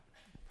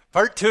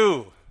Part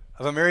 2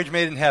 of A Marriage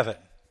Made in Heaven.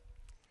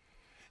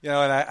 And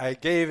I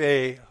gave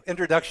a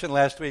introduction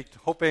last week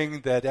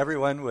hoping that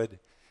everyone would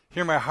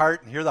hear my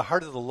heart and hear the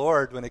heart of the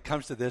Lord when it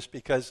comes to this,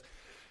 because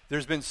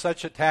there's been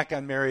such attack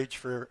on marriage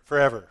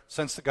forever,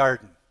 since the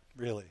garden,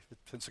 really,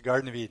 since the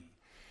Garden of Eden.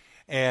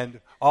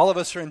 And all of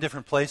us are in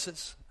different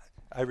places.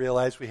 I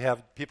realize we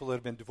have people that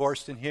have been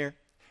divorced in here,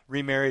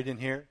 remarried in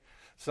here,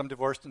 some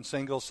divorced and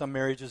single, some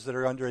marriages that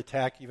are under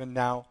attack even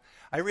now.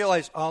 I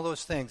realize all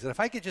those things. And if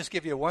I could just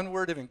give you one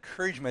word of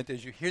encouragement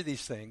as you hear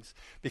these things,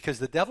 because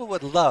the devil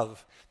would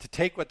love to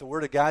take what the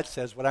Word of God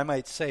says, what I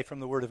might say from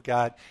the Word of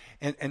God,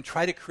 and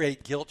try to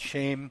create guilt,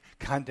 shame,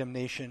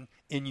 condemnation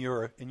in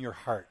your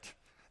heart.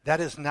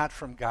 That is not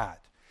from God.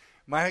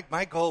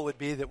 My goal would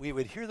be that we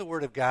would hear the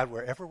Word of God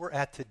wherever we're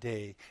at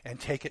today and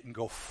take it and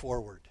go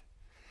forward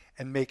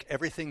and make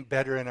everything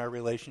better in our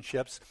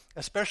relationships,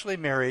 especially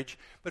marriage,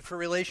 but for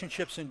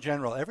relationships in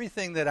general.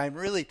 Everything that I'm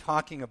really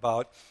talking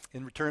about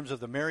in terms of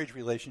the marriage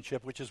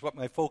relationship, which is what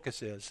my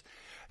focus is,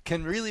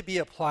 can really be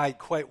applied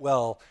quite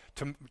well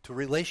to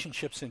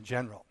relationships in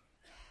general,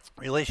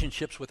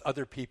 relationships with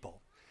other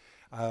people.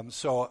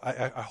 So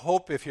I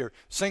hope if you're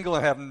single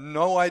and have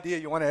no idea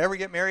you want to ever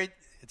get married,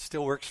 it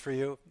still works for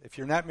you. If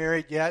you're not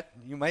married yet,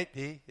 you might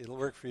be. It'll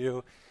work for you.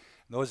 And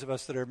those of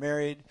us that are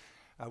married,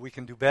 we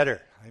can do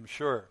better, I'm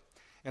sure.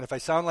 And if I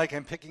sound like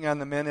I'm picking on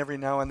the men every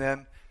now and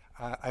then,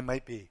 I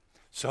might be.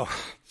 So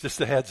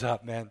just a heads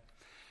up, man.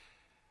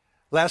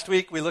 Last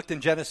week we looked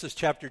in Genesis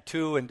chapter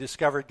 2 and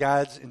discovered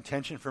God's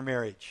intention for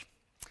marriage.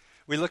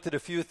 We looked at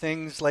a few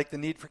things like the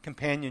need for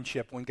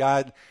companionship. When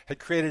God had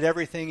created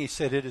everything, he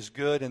said it is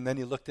good, and then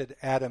he looked at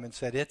Adam and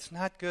said it's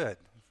not good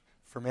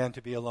for man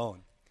to be alone.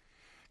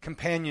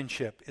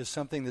 Companionship is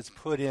something that's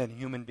put in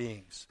human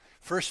beings.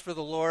 First for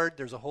the Lord,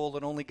 there's a hole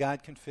that only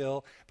God can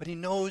fill, but he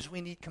knows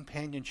we need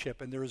companionship,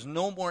 and there is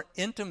no more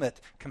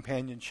intimate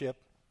companionship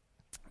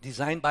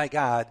designed by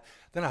God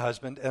than a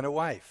husband and a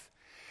wife.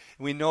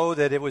 We know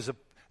that it was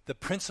the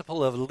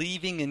principle of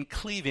leaving and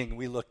cleaving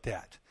we looked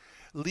at.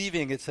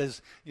 Leaving, it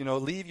says,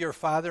 leave your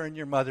father and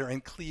your mother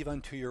and cleave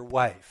unto your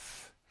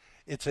wife.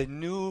 It's a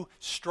new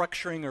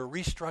structuring or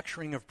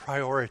restructuring of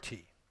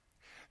priority.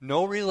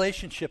 No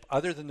relationship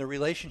other than the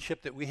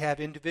relationship that we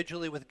have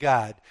individually with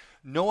God,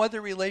 no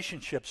other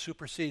relationship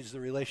supersedes the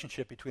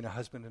relationship between a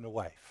husband and a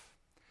wife.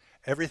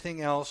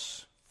 Everything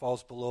else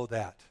falls below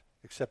that,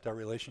 except our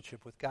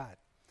relationship with God.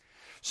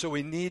 So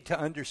we need to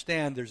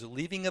understand there's a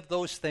leaving of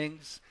those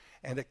things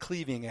and a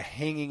cleaving, a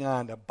hanging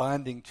on, a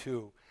bonding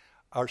to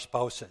our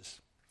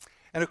spouses.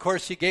 And of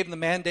course, he gave them the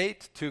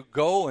mandate to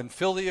go and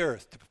fill the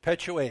earth, to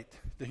perpetuate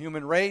the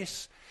human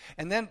race.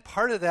 And then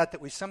part of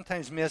that we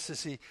sometimes miss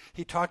is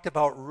he talked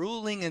about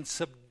ruling and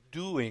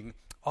subduing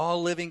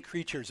all living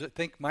creatures. I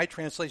think my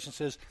translation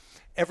says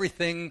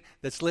everything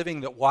that's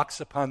living that walks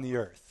upon the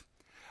earth.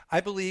 I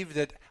believe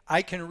that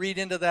I can read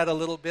into that a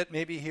little bit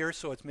maybe here,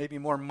 so it's maybe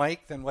more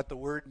Mike than what the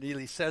word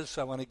really says,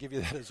 so I want to give you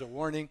that as a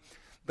warning.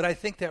 But I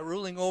think that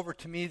ruling over,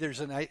 to me,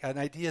 there's an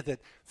idea that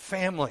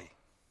family,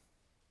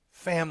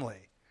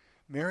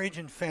 marriage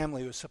and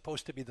family was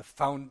supposed to be the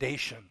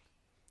foundation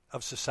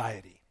of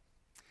society.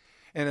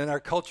 And in our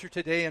culture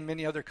today and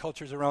many other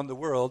cultures around the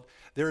world,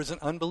 there is an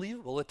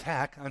unbelievable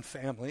attack on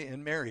family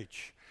and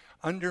marriage,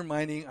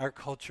 undermining our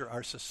culture,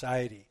 our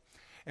society.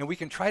 And we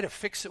can try to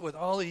fix it with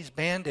all these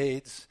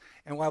Band-Aids,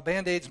 and while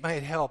Band-Aids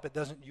might help, it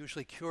doesn't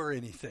usually cure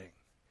anything.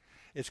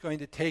 It's going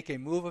to take a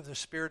move of the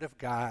Spirit of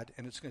God,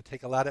 and it's going to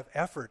take a lot of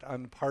effort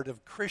on the part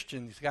of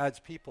Christians, God's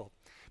people.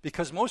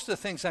 Because most of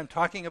the things I'm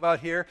talking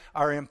about here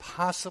are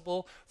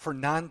impossible for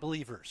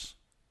non-believers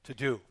to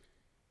do.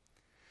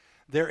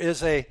 There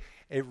is a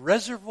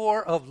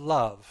reservoir of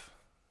love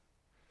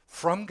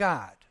from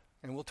God,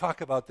 and we'll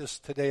talk about this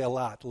today a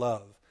lot,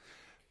 love,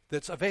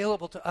 that's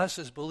available to us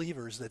as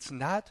believers that's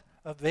not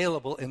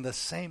available in the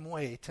same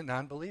way to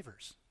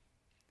non-believers.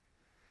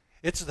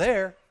 It's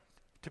there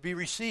to be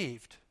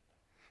received.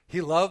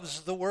 He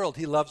loves the world.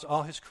 He loves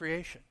all his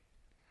creation.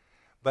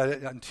 But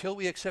until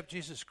we accept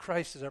Jesus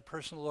Christ as our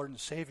personal Lord and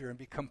Savior and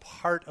become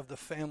part of the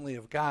family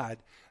of God,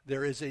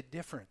 there is a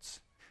difference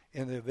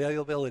in the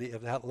availability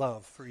of that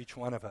love for each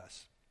one of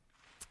us.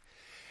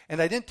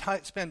 And I didn't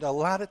spend a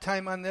lot of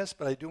time on this,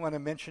 but I do want to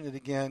mention it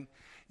again.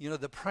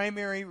 The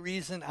primary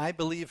reason I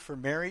believe for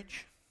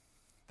marriage,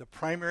 the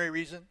primary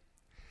reason,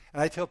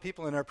 and I tell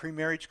people in our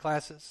pre-marriage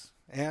classes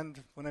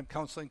and when I'm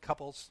counseling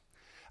couples,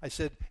 I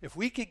said, if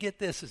we could get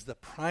this as the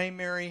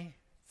primary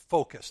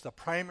focus, the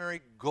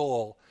primary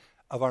goal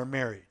of our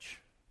marriage,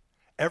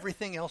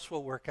 everything else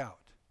will work out.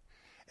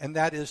 And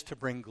that is to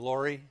bring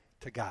glory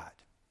to God.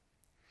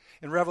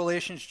 In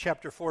Revelation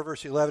chapter 4,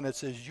 verse 11, it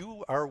says,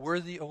 "You are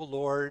worthy, O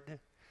Lord,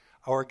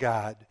 our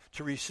God,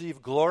 to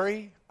receive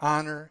glory,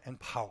 honor, and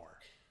power.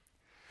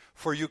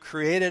 For you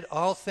created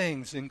all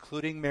things,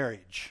 including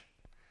marriage,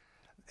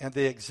 and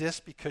they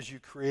exist because you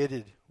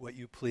created what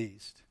you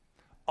pleased."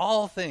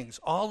 All things,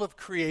 all of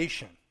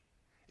creation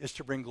is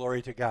to bring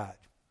glory to God.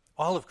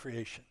 All of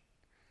creation.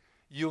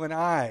 You and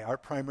I, our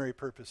primary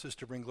purpose is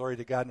to bring glory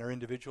to God in our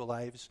individual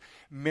lives.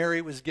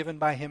 Mary was given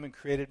by him and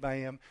created by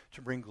him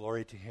to bring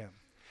glory to him.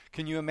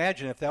 Can you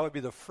imagine if that would be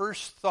the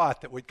first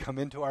thought that would come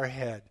into our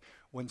head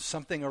when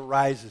something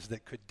arises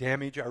that could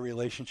damage our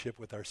relationship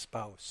with our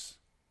spouse?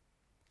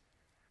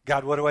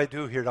 God, what do I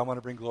do here? I want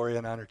to bring glory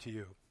and honor to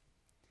you.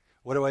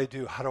 What do I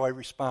do? How do I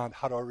respond?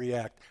 How do I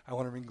react? I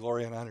want to bring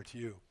glory and honor to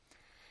you.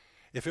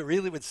 If it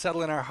really would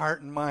settle in our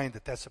heart and mind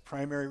that that's the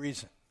primary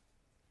reason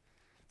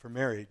for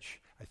marriage,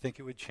 I think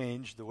it would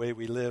change the way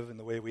we live and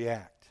the way we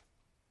act.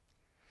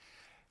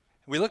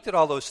 We looked at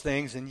all those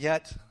things, and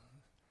yet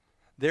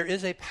there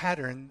is a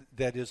pattern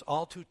that is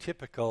all too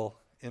typical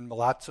in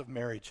lots of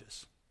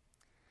marriages.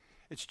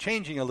 It's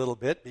changing a little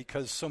bit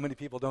because so many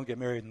people don't get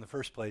married in the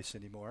first place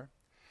anymore.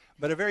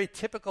 But a very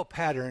typical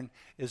pattern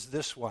is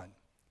this one.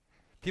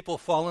 People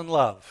fall in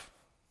love.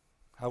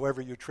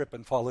 However you trip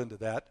and fall into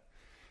that.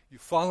 You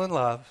fall in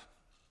love,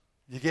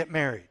 you get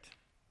married.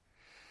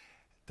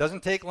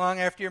 Doesn't take long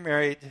after you're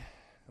married,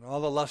 and all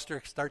the luster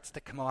starts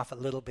to come off a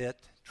little bit.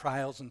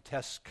 Trials and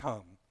tests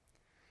come.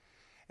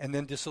 And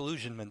then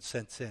disillusionment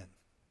sets in.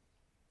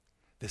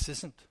 This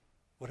isn't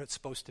what it's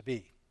supposed to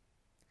be.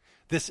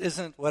 This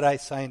isn't what I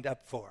signed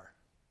up for.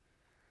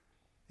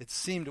 It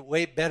seemed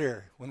way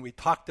better when we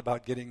talked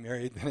about getting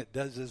married than it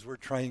does as we're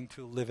trying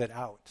to live it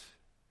out.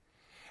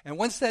 And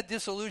once that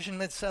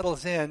disillusionment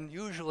settles in,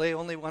 usually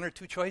only one or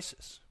two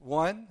choices.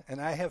 One,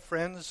 and I have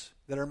friends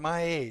that are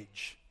my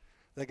age,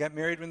 that got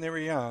married when they were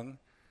young,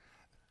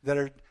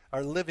 that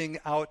are living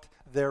out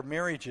their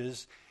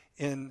marriages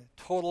in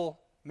total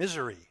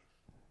misery.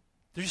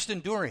 They're just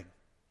enduring.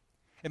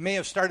 It may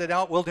have started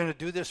out, we're going to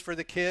do this for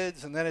the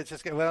kids, and then it's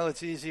just, well,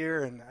 it's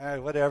easier,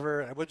 and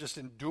whatever. We'll just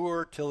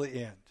endure till the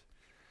end.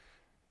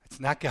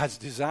 It's not God's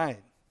design.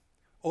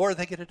 Or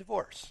they get a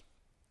divorce.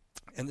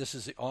 And this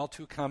is the all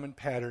too common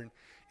pattern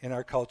in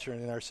our culture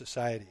and in our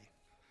society.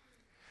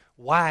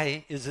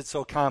 Why is it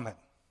so common?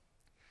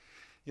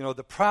 You know,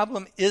 the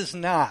problem is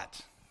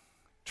not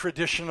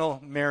traditional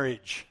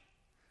marriage,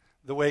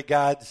 the way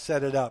God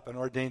set it up and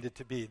ordained it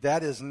to be.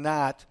 That is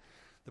not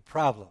the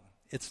problem.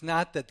 It's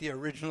not that the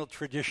original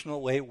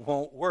traditional way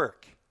won't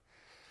work.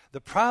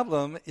 The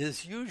problem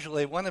is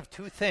usually one of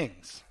two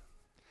things.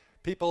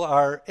 People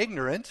are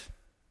ignorant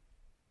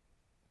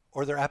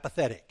or they're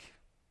apathetic.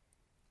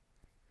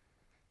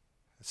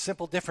 A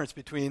simple difference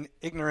between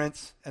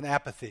ignorance and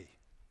apathy.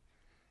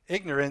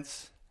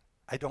 Ignorance,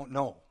 I don't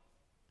know.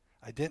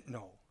 I didn't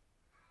know.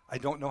 I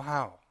don't know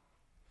how.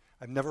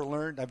 I've never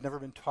learned. I've never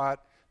been taught.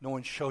 No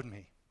one showed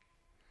me.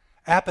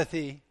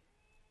 Apathy,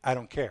 I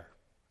don't care.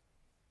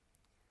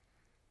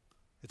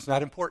 It's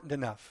not important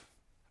enough.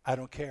 I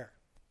don't care.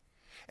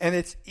 And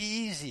it's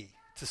easy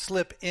to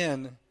slip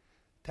in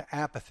to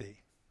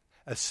apathy,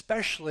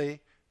 especially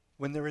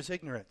when there is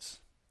ignorance.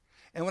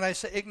 And when I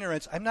say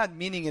ignorance, I'm not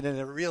meaning it in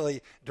a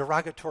really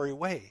derogatory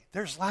way.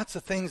 There's lots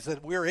of things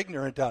that we're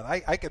ignorant of.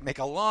 I could make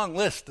a long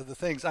list of the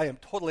things I am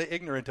totally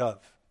ignorant of.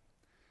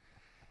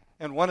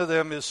 And one of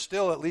them is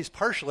still, at least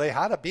partially,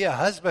 how to be a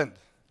husband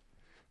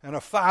and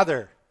a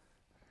father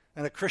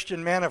and a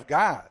Christian man of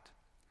God.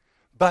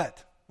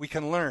 But we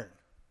can learn.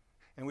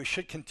 And we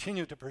should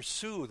continue to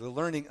pursue the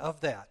learning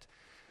of that.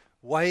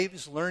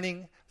 Wives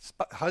learning,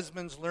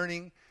 husbands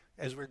learning,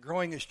 as we're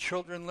growing as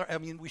children.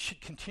 We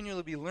should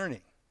continually be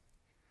learning.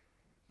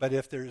 But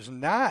if there's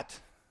not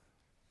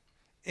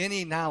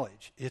any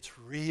knowledge, it's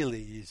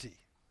really easy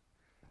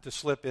to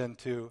slip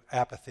into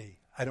apathy.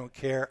 I don't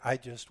care. I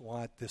just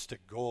want this to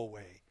go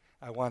away.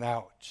 I want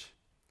out.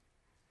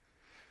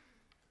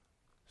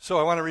 So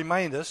I want to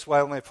remind us,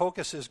 while my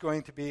focus is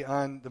going to be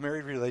on the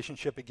married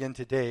relationship again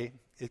today,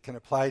 it can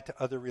apply to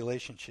other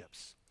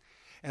relationships.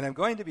 And I'm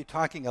going to be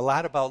talking a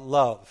lot about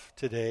love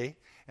today.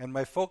 And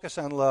my focus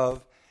on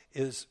love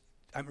is,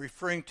 I'm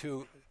referring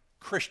to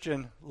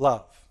Christian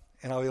love.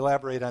 And I'll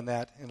elaborate on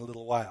that in a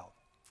little while.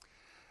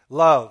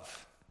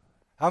 Love.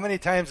 How many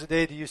times a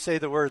day do you say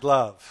the word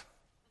love?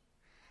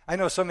 I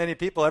know so many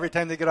people, every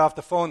time they get off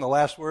the phone, the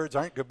last words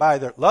aren't goodbye.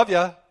 They're, love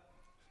ya.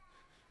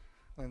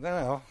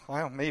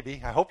 Well,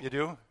 maybe. I hope you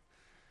do.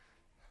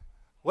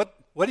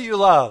 What do you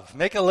love?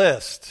 Make a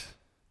list.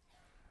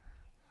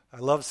 I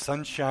love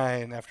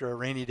sunshine after a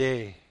rainy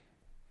day.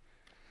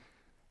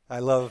 I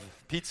love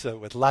pizza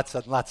with lots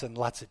and lots and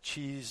lots of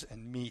cheese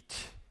and meat.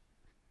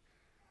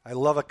 I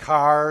love a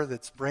car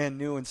that's brand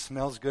new and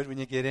smells good when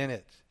you get in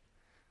it.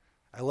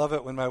 I love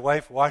it when my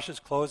wife washes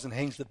clothes and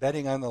hangs the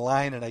bedding on the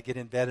line and I get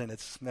in bed and it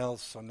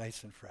smells so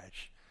nice and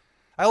fresh.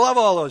 I love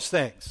all those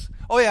things.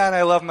 Oh yeah, and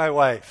I love my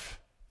wife.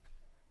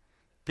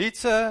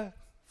 Pizza,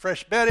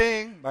 fresh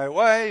bedding, my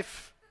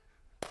wife,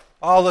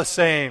 all the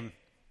same.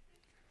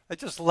 I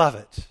just love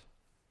it.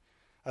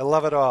 I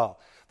love it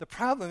all. The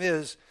problem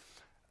is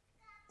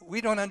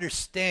we don't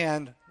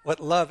understand what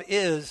love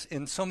is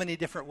in so many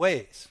different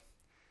ways.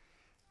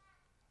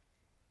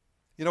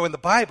 You know, in the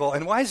Bible,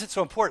 and why is it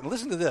so important?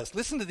 Listen to this.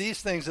 Listen to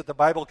these things that the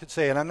Bible could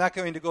say, and I'm not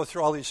going to go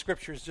through all these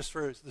scriptures just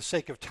for the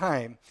sake of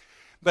time,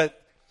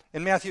 but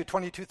in Matthew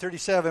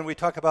 22:37, we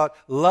talk about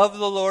love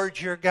the Lord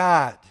your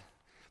God.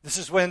 This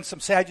is when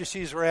some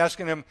Sadducees were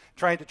asking him,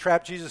 trying to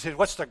trap Jesus. He said,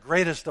 what's the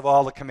greatest of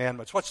all the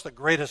commandments? What's the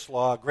greatest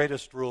law,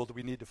 greatest rule that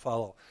we need to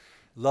follow?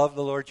 Love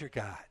the Lord your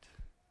God.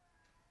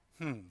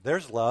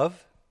 There's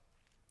love.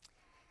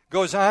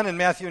 Goes on in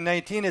Matthew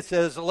 19, it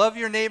says, love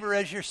your neighbor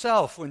as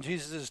yourself, when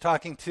Jesus is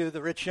talking to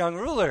the rich young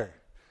ruler.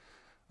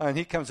 And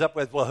he comes up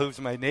with, well, who's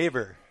my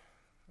neighbor?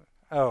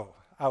 Oh,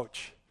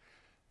 ouch.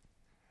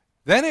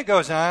 Then it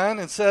goes on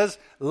and says,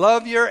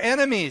 love your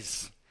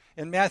enemies.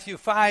 In Matthew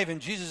 5, and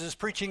Jesus is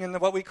preaching in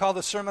what we call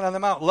the Sermon on the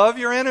Mount. Love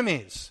your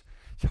enemies.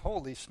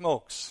 Holy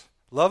smokes.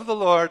 Love the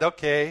Lord,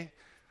 okay.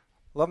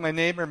 Love my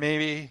neighbor,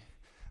 maybe.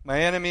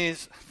 My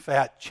enemies,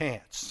 fat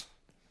chance.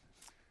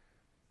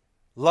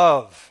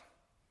 Love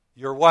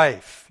your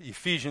wife,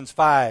 Ephesians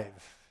 5.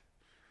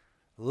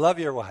 Love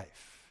your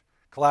wife.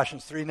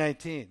 Colossians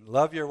 3:19,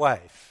 love your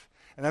wife.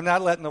 And I'm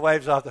not letting the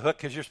wives off the hook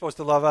because you're supposed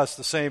to love us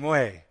the same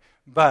way.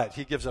 But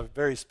he gives a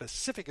very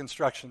specific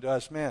instruction to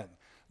us men.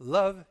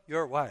 Love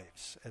your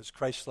wives as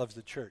Christ loves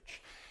the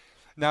church.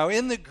 Now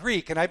in the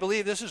Greek, and I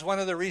believe this is one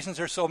of the reasons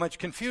there's so much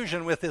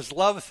confusion with this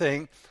love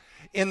thing,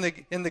 in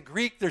the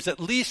Greek there's at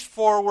least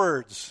 4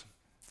 words.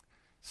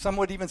 Some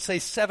would even say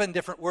 7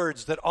 different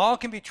words that all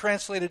can be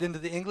translated into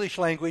the English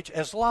language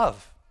as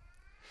love.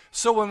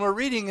 So when we're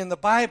reading in the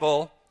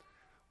Bible,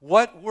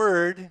 what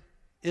word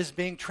is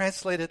being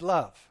translated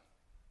love?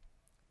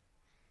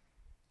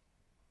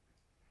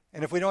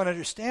 And if we don't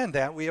understand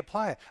that, we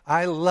apply it.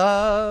 I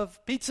love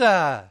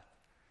pizza.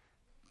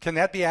 Can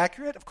that be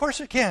accurate? Of course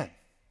it can.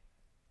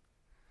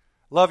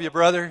 Love you,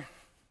 brother.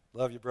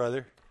 Love you,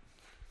 brother.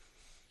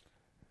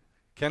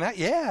 Can I?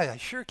 Yeah, I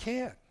sure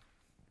can.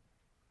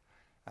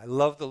 I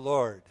love the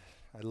Lord.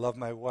 I love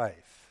my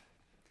wife.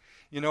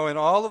 You know, in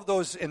all of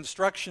those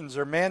instructions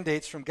or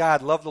mandates from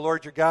God, love the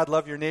Lord your God,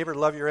 love your neighbor,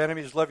 love your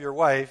enemies, love your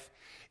wife,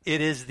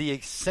 it is the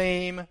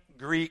same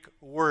Greek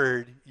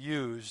word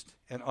used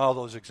in all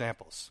those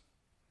examples.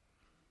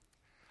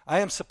 I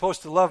am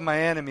supposed to love my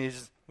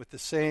enemies with the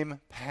same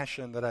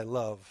passion that I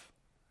love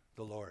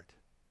the Lord.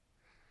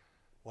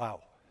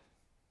 Wow.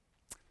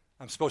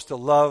 I'm supposed to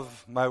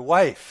love my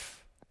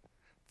wife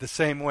the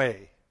same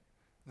way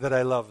that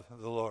I love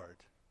the Lord.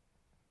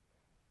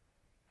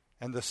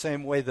 And the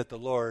same way that the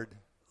Lord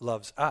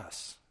loves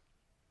us.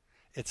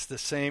 It's the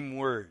same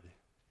word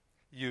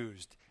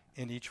used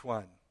in each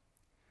one.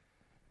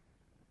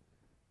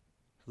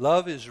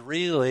 Love is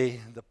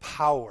really the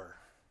power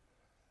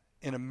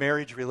in a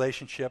marriage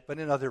relationship and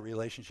in other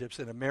relationships,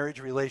 in a marriage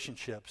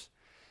relationships,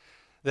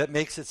 that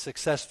makes it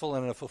successful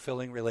and a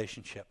fulfilling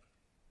relationship.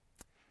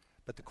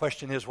 But the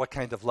question is, what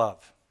kind of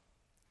love?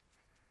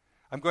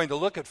 I'm going to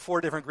look at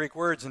 4 different Greek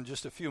words in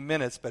just a few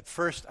minutes, but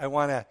first I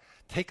want to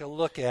take a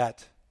look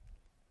at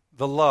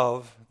the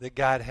love that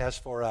God has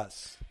for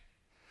us.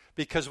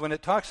 Because when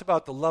it talks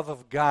about the love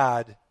of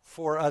God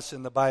for us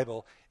in the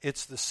Bible,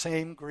 it's the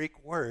same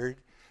Greek word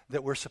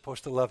that we're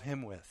supposed to love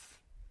him with,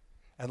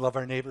 and love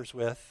our neighbors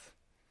with,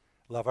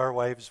 love our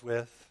wives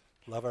with,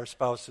 love our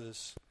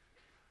spouses,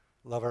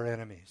 love our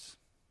enemies.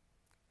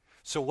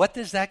 So what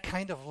does that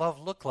kind of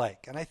love look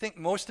like? And I think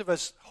most of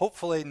us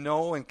hopefully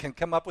know and can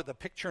come up with a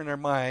picture in our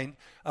mind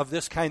of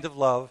this kind of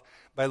love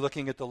by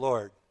looking at the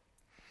Lord.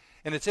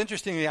 And it's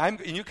interesting, and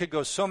you could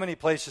go so many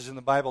places in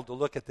the Bible to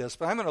look at this,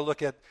 but I'm going to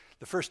look at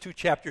the first 2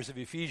 chapters of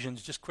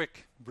Ephesians, just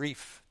quick,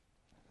 brief.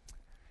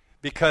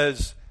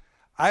 Because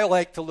I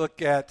like to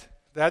look at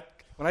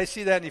that, when I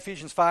see that in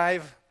Ephesians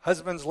 5,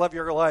 husbands, love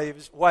your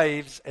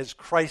wives as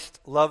Christ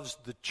loves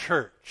the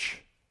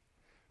church.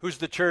 Who's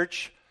the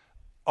church?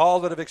 All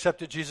that have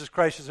accepted Jesus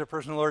Christ as their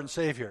personal Lord and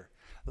Savior.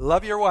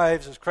 Love your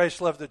wives as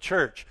Christ loved the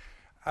church.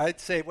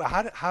 I'd say, well,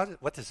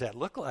 what does that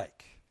look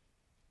like?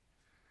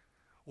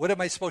 What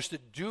am I supposed to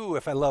do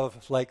if I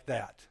love like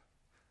that?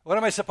 What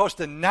am I supposed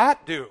to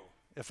not do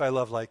if I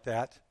love like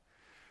that?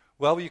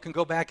 Well, you can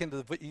go back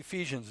into the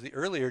Ephesians, the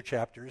earlier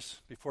chapters,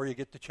 before you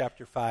get to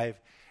chapter 5,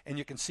 and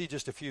you can see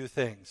just a few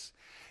things.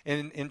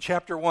 In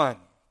chapter 1,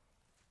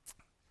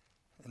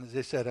 and as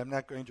I said, I'm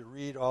not going to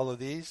read all of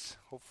these.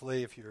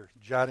 Hopefully, if you're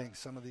jotting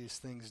some of these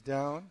things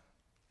down.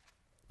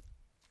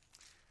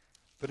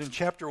 But in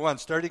chapter 1,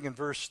 starting in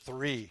verse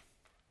 3,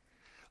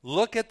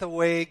 look at the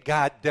way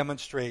God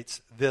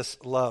demonstrates this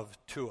love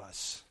to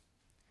us.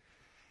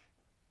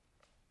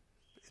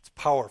 It's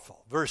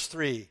powerful. Verse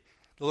 3,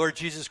 the Lord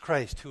Jesus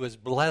Christ, who has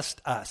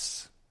blessed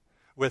us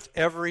with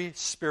every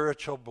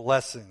spiritual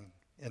blessing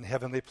in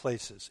heavenly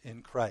places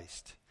in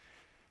Christ.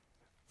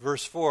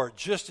 Verse 4,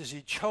 just as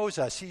he chose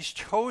us, he's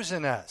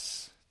chosen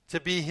us to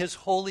be his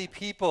holy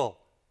people.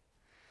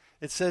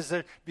 It says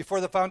that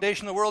before the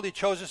foundation of the world, he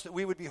chose us that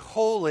we would be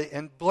holy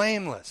and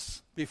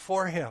blameless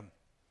before him.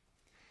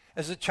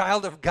 As a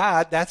child of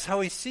God, that's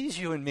how he sees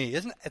you and me,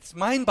 isn't it? It's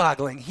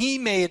mind-boggling. He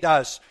made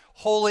us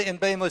holy and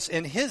blameless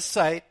in his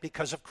sight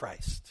because of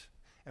Christ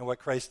and what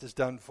Christ has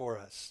done for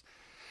us.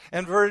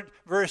 And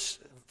verse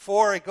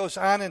 4, it goes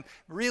on, and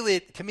really,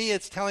 to me,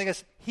 it's telling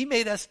us he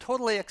made us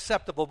totally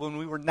acceptable when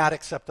we were not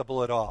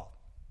acceptable at all.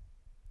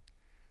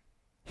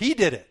 He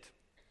did it.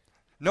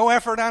 No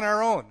effort on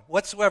our own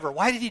whatsoever.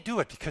 Why did he do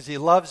it? Because he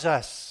loves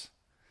us.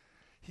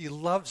 He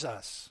loves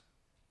us.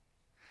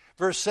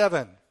 Verse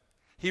 7,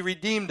 He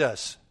redeemed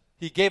us.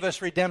 He gave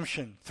us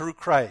redemption through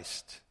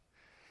Christ.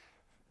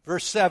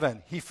 Verse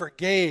 7, He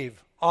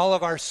forgave all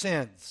of our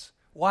sins.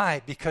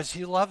 Why? Because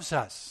He loves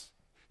us.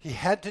 He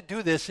had to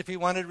do this if He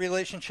wanted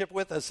relationship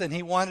with us, and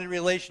He wanted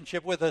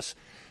relationship with us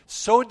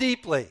so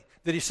deeply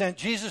that He sent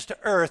Jesus to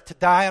earth to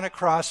die on a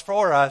cross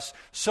for us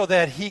so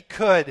that He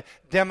could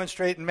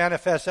demonstrate and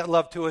manifest that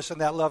love to us, and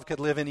that love could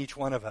live in each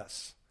one of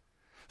us.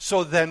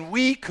 So then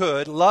we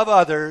could love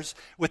others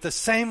with the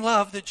same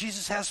love that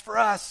Jesus has for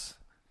us.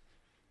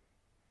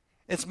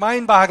 It's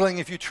mind-boggling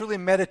if you truly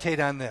meditate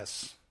on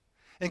this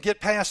and get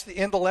past the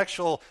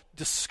intellectual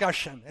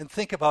discussion and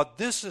think about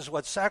this is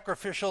what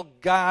sacrificial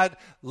God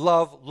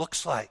love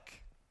looks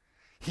like.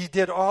 He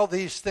did all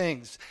these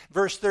things.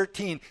 Verse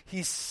 13,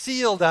 He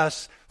sealed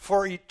us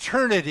for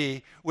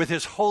eternity with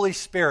His Holy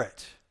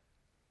Spirit,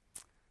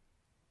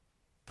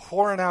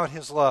 pouring out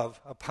His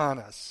love upon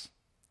us.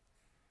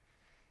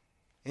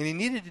 And He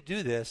needed to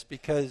do this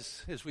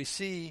because, as we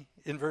see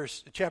in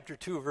chapter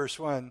 2, verse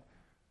 1,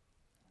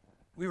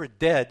 we were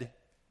dead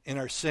in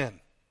our sin.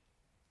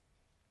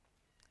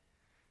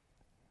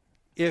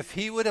 If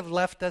He would have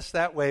left us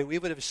that way, we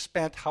would have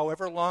spent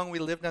however long we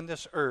lived on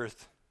this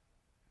earth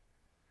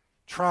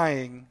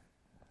trying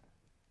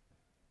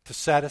to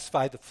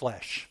satisfy the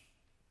flesh.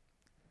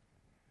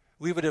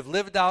 We would have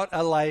lived out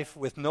a life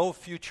with no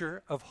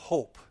future of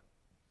hope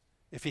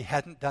if He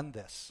hadn't done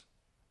this.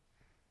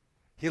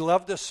 He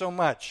loved us so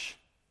much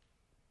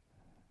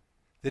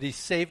that He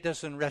saved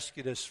us and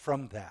rescued us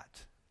from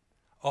that.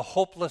 A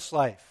hopeless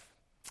life.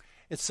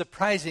 It's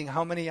surprising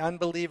how many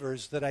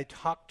unbelievers that I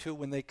talk to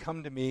when they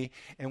come to me,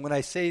 and when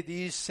I say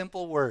these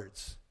simple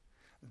words,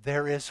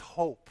 there is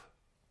hope,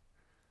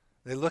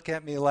 they look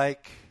at me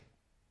like,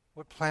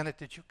 what planet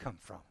did you come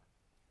from?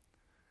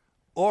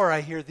 Or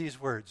I hear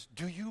these words,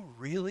 do you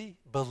really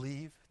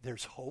believe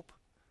there's hope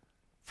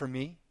for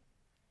me?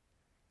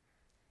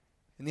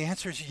 And the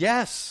answer is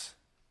yes.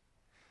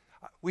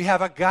 We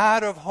have a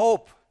God of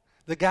hope,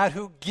 the God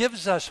who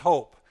gives us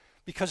hope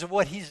because of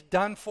what He's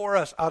done for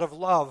us out of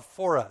love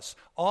for us.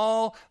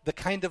 All the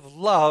kind of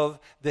love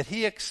that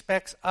He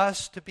expects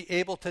us to be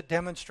able to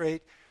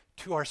demonstrate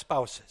to our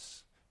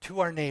spouses, to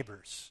our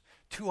neighbors,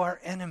 to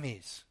our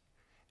enemies,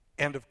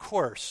 and of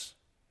course,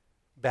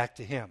 back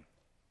to Him.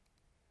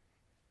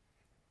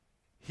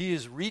 He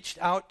has reached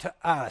out to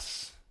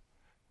us,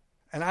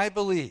 and I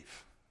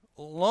believe,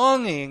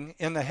 longing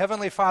in the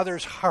Heavenly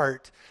Father's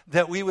heart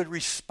that we would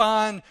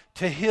respond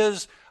to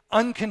His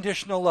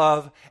unconditional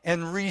love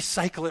and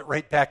recycle it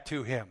right back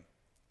to Him.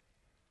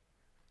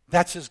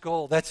 That's His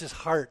goal. That's His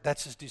heart.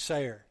 That's His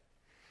desire.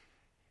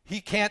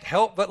 He can't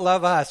help but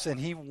love us, and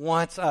He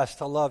wants us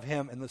to love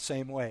Him in the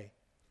same way.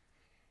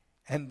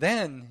 And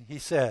then He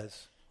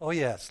says, oh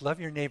yes, love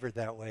your neighbor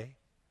that way.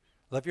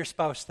 Love your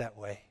spouse that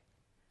way.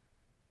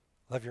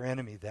 Love your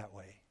enemy that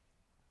way.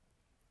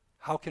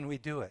 How can we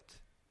do it?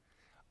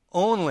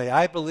 Only,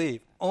 I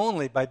believe,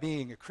 only by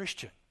being a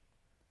Christian.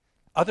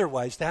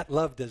 Otherwise, that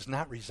love does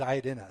not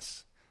reside in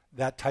us,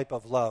 that type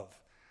of love,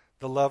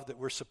 the love that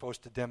we're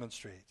supposed to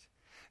demonstrate.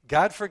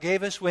 God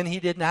forgave us when He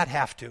did not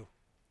have to.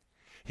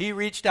 He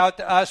reached out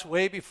to us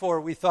way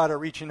before we thought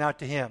of reaching out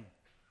to Him.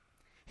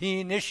 He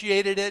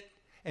initiated it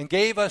and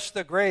gave us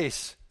the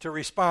grace to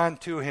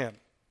respond to Him.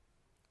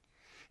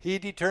 He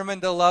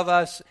determined to love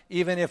us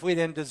even if we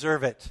didn't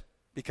deserve it,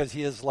 because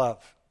He is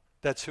love.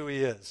 That's who He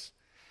is.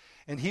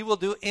 And He will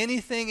do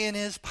anything in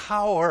His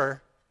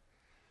power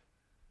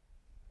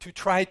to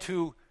try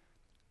to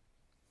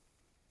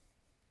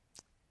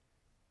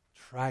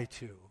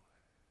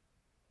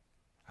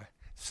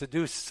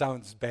seduce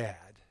sounds bad,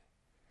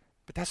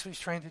 but that's what He's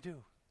trying to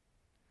do.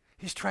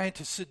 He's trying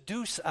to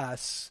seduce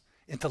us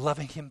into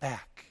loving Him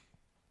back.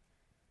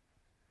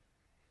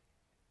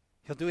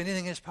 He'll do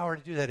anything in His power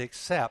to do that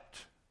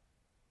except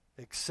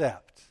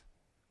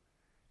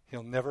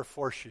He'll never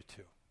force you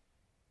to.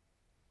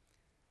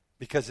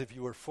 Because if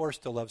you were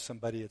forced to love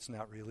somebody, it's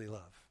not really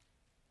love.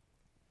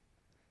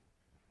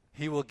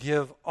 He will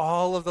give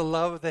all of the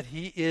love that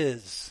He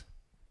is,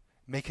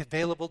 make it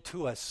available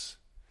to us,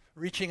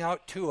 reaching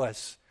out to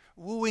us,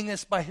 wooing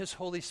us by His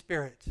Holy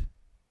Spirit.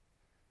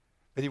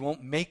 But He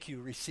won't make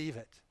you receive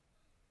it.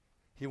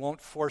 He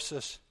won't force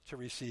us to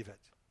receive it.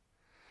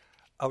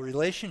 A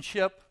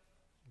relationship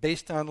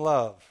based on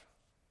love,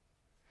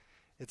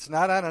 it's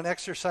not on an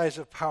exercise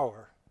of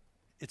power.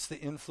 It's the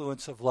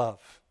influence of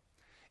love.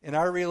 In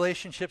our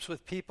relationships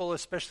with people,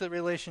 especially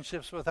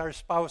relationships with our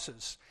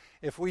spouses,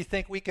 if we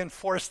think we can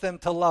force them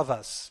to love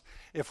us,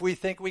 if we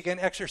think we can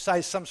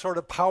exercise some sort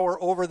of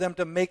power over them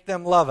to make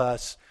them love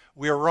us,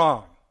 we're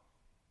wrong.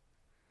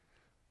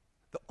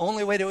 The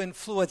only way to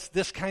influence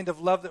this kind of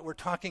love that we're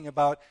talking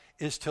about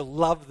is to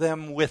love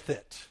them with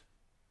it.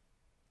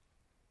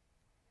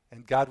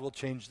 And God will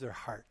change their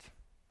heart.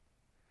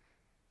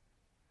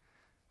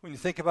 When you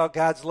think about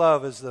God's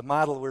love as the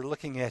model we're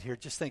looking at here,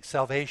 just think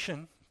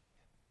salvation,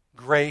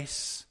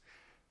 grace,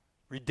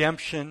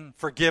 redemption,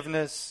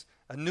 forgiveness,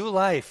 a new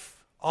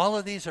life. All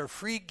of these are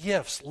free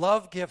gifts,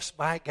 love gifts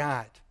by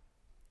God.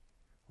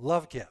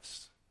 love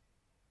gifts.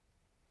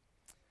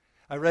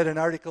 I read an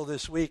article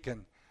this week,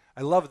 and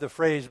I love the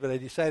phrase, but I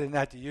decided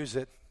not to use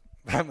it,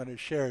 but I'm going to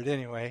share it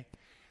anyway.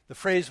 The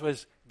phrase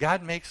was,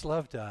 God makes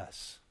love to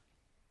us.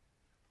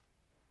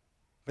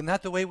 But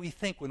not the way we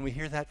think when we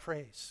hear that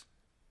phrase.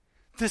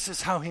 This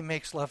is how he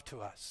makes love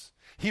to us.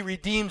 He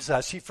redeems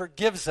us. He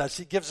forgives us.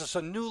 He gives us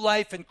a new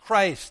life in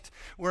Christ.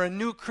 We're a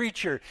new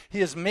creature. He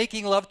is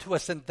making love to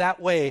us in that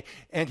way,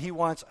 and he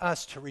wants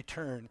us to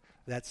return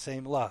that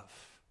same love.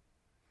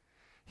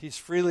 He's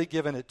freely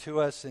given it to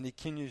us, and he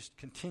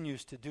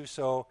continues to do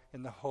so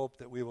in the hope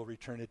that we will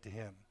return it to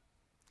him.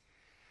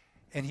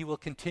 And he will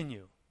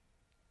continue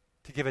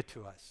to give it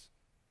to us.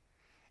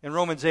 In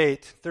Romans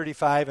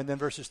 8:35 and then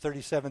verses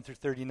 37 through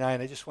 39,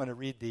 I just want to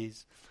read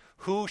these.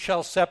 Who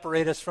shall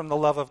separate us from the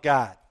love of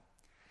God?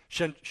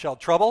 Shall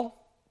trouble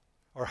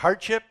or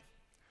hardship,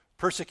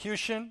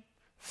 persecution,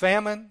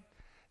 famine,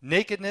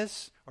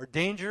 nakedness, or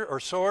danger, or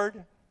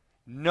sword?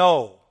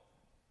 No.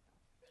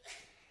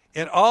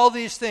 In all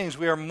these things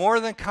we are more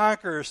than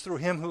conquerors through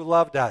him who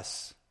loved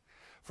us.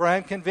 For I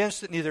am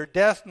convinced that neither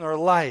death nor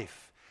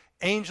life,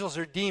 angels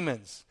or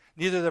demons,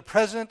 neither the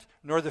present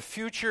nor the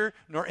future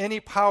nor any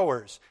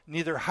powers,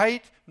 neither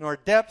height nor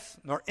depth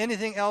nor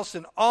anything else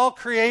in all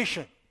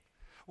creation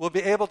will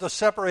be able to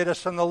separate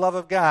us from the love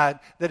of God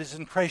that is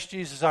in Christ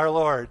Jesus our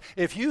Lord.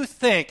 If you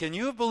think and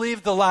you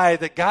believe the lie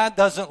that God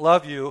doesn't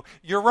love you,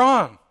 you're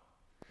wrong.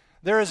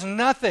 There is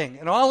nothing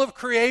in all of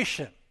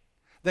creation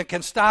that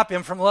can stop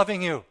him from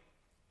loving you.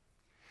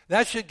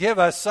 That should give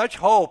us such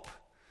hope,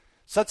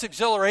 such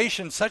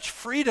exhilaration, such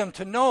freedom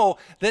to know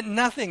that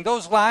nothing,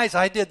 those lies,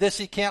 I did this,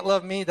 he can't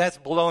love me, that's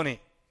baloney.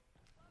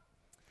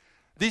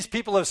 These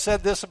people have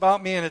said this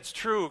about me and it's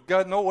true.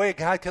 God, no way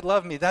God could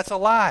love me. That's a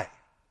lie.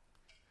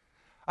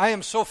 I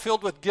am so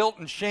filled with guilt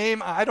and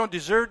shame, I don't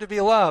deserve to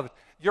be loved.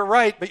 You're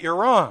right, but you're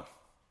wrong.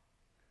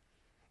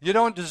 You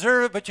don't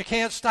deserve it, but you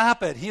can't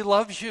stop it. He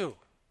loves you.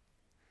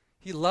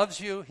 He loves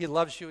you, he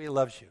loves you, he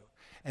loves you.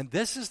 And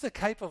this is the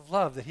type of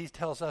love that he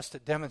tells us to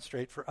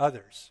demonstrate for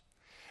others.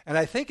 And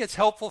I think it's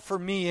helpful for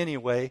me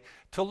anyway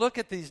to look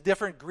at these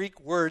different Greek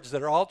words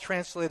that are all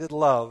translated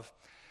love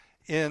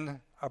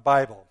in our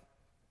Bible.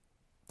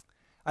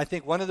 I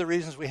think one of the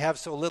reasons we have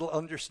so little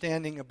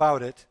understanding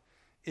about it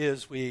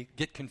is we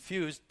get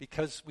confused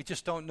because we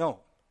just don't know.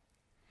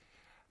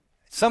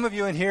 Some of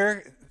you in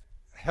here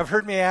have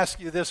heard me ask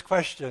you this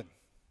question,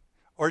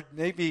 or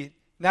maybe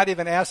not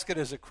even ask it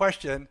as a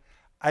question.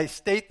 I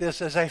state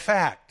this as a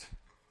fact.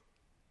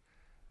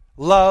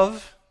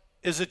 Love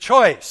is a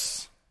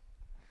choice.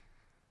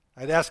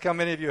 I'd ask how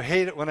many of you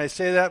hate it when I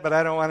say that, but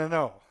I don't want to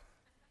know.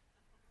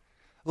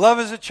 Love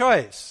is a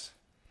choice.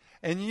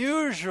 And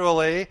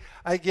usually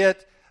I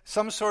get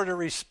some sort of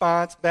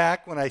response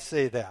back when I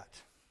say that.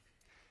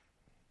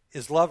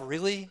 Is love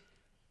really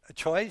a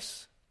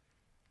choice?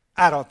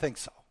 I don't think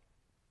so.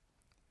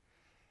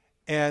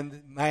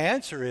 And my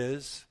answer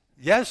is,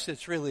 yes,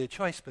 it's really a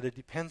choice, but it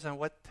depends on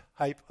what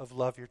type of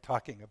love you're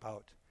talking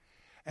about.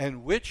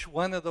 And which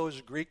one of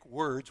those Greek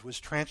words was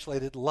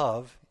translated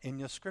love in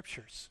your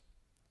scriptures.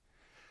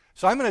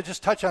 So I'm going to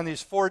just touch on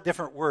these 4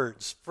 different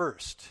words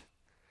first.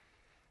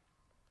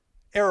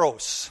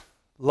 Eros,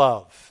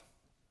 love.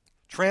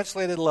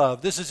 Translated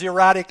love. This is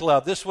erotic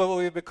love. This is what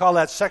we would call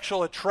that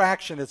sexual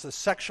attraction. It's a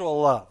sexual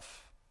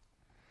love.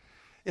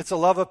 It's a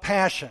love of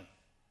passion.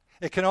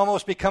 It can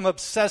almost become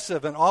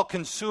obsessive and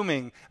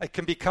all-consuming. It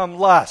can become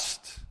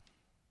lust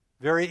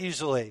very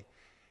easily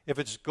if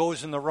it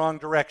goes in the wrong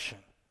direction.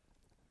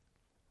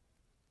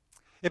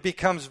 It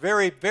becomes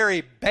very,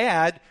 very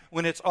bad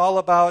when it's all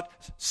about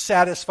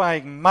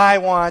satisfying my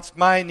wants,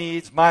 my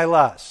needs, my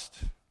lust.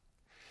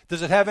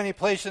 Does it have any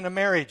place in a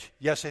marriage?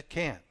 Yes, it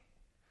can.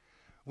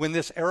 When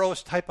this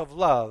eros type of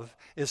love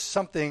is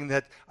something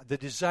that the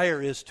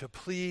desire is to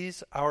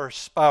please our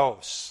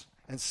spouse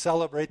and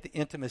celebrate the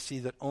intimacy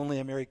that only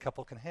a married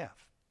couple can have.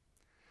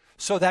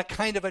 So that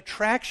kind of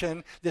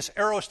attraction, this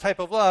eros type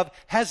of love,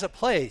 has a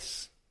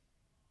place.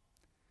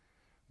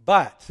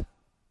 But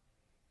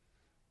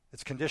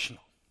it's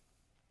conditional.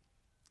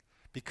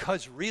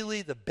 Because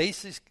really the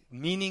basic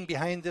meaning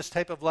behind this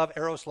type of love,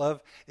 eros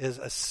love, is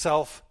a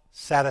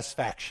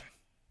self-satisfaction.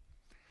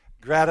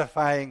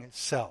 Gratifying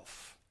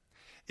self.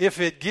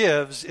 If it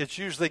gives, it's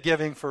usually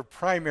giving for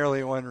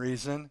primarily one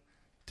reason,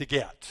 to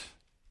get.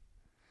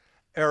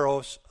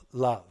 Eros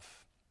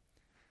love.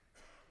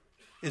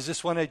 Is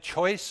this one a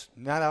choice?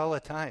 Not all the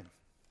time.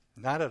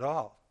 Not at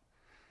all.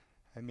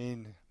 I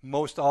mean,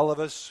 most all of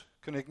us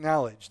can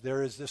acknowledge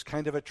there is this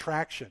kind of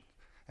attraction.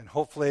 And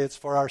hopefully it's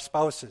for our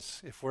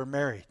spouses if we're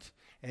married.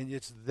 And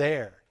it's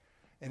there.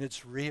 And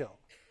it's real.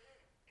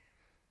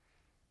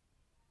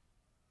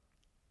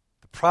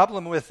 The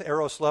problem with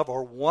eros love,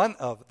 or one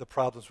of the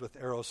problems with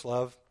eros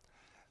love,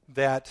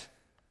 that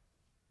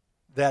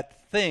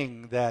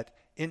thing, that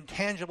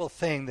intangible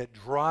thing that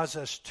draws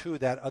us to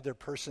that other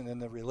person in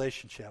the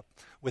relationship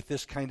with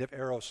this kind of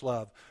eros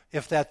love,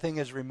 if that thing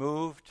is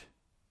removed,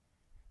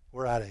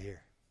 we're out of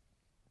here.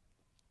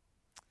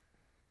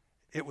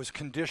 It was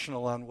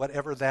conditional on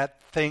whatever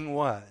that thing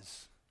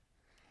was.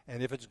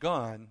 And if it's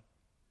gone,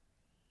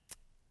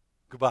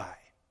 goodbye.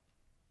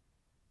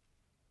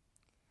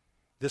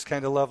 This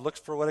kind of love looks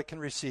for what it can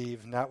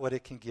receive, not what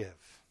it can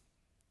give.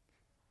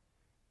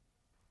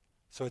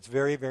 So it's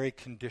very, very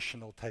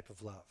conditional type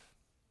of love.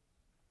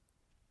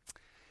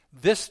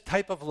 This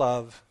type of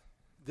love,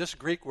 this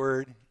Greek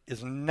word,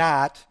 is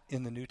not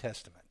in the New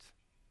Testament.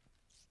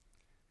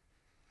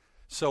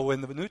 So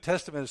when the New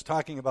Testament is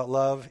talking about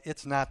love,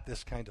 it's not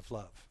this kind of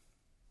love.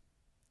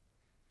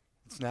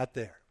 It's not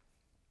there.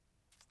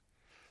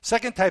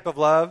 Second type of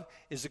love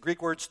is the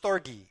Greek word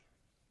storge.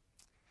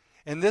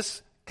 And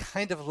this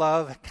kind of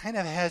love kind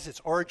of has its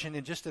origin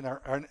in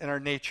our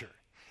nature.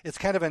 It's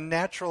kind of a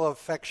natural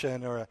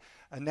affection or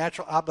a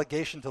natural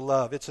obligation to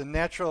love. It's a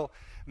natural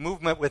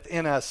movement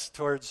within us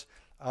towards,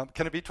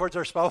 can it be towards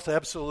our spouse?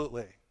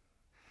 Absolutely.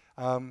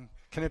 Can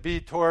it be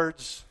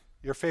towards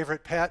your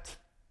favorite pet?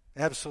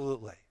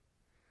 Absolutely.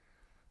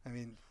 I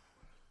mean,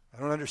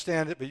 I don't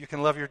understand it, but you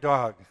can love your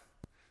dog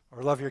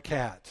or love your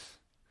cat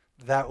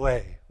that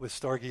way with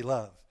storge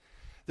love.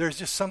 There's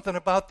just something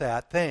about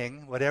that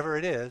thing, whatever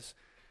it is,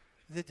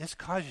 that just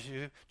causes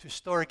you to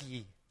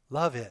storge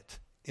love it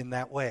in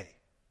that way.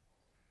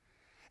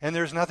 And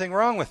there's nothing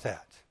wrong with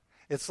that.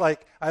 It's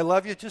like, I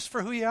love you just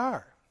for who you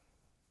are.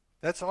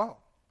 That's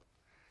all.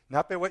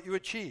 Not by what you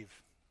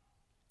achieve.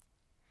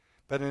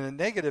 But in a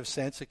negative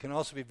sense, it can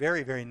also be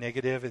very, very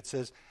negative. It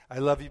says, I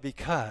love you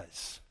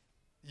because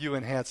you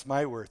enhance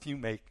my worth. You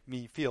make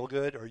me feel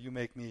good, or you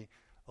make me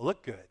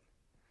look good.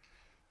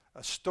 A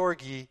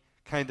storge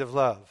kind of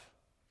love.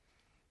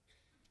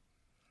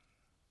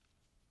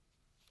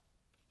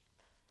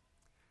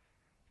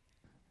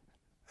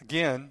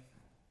 Again,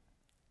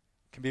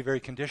 can be very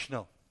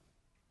conditional.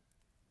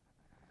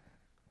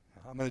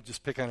 I'm going to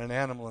just pick on an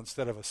animal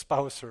instead of a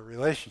spouse or a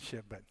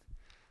relationship, but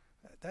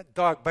that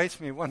dog bites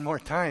me one more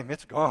time,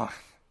 it's gone.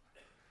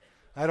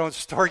 I don't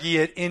storge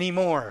it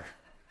anymore.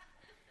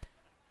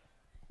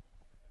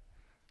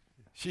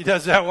 She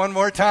does that one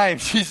more time,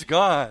 she's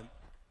gone.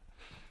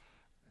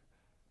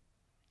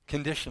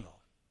 Conditional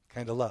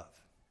kind of love.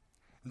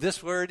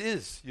 This word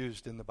is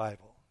used in the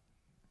Bible.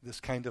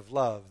 This kind of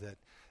love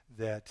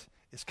that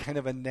is kind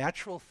of a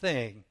natural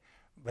thing,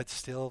 but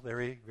still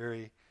very,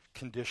 very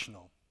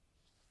conditional.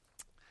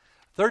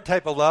 Third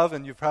type of love,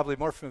 and you're probably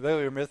more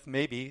familiar with,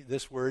 maybe,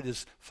 this word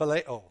is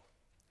phileo.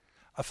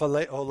 A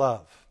phileo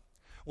love.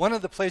 One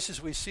of the places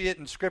we see it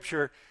in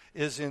Scripture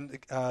is in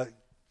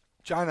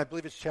John, I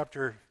believe it's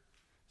chapter,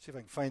 see if I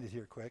can find it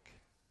here quick,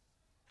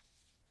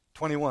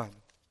 21.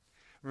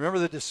 Remember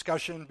the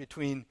discussion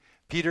between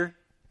Peter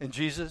and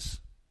Jesus?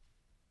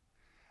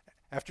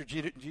 After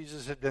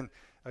Jesus had been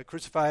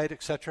crucified,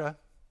 etc.,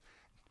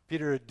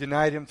 Peter had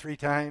denied him 3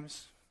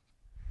 times.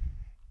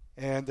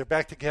 And they're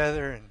back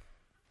together, and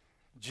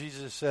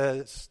Jesus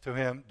says to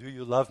him, do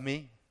you love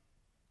me?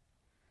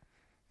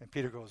 And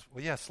Peter goes,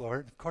 well, yes,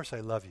 Lord, of course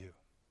I love you.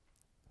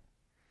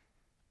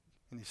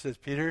 And he says,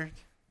 Peter,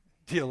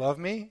 do you love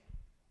me?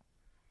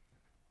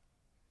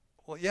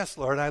 Well, yes,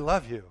 Lord, I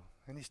love you.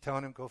 And he's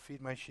telling him, go feed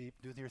my sheep,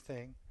 do your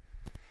thing.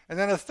 And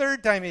then a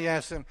third time he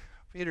asks him,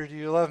 Peter, do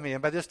you love me?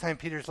 And by this time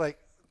Peter's like,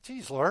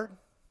 geez, Lord,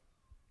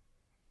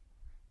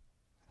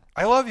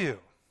 I love you.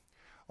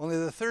 Only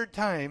the third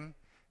time,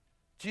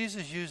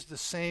 Jesus used the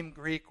same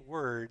Greek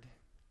word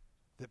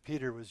that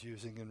Peter was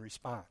using in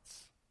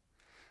response.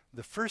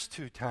 The first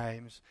 2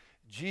 times,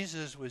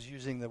 Jesus was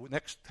using the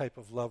next type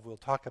of love we'll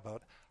talk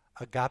about,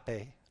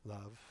 agape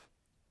love.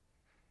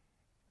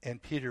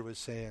 And Peter was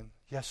saying,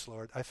 yes,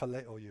 Lord, I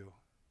phileo you.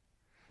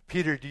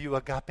 Peter, do you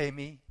agape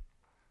me?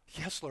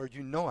 Yes, Lord,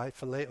 you know I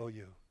phileo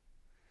you.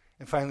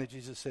 And finally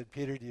Jesus said,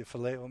 Peter, do you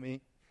phileo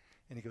me?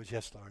 And he goes,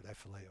 yes, Lord, I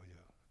phileo you.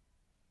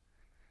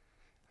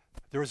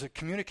 There was a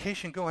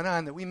communication going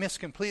on that we miss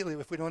completely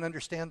if we don't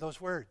understand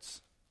those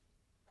words.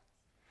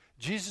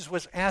 Jesus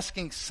was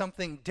asking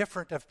something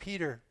different of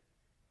Peter.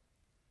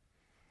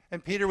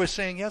 And Peter was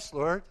saying, yes,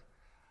 Lord,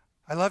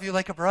 I love you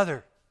like a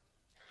brother.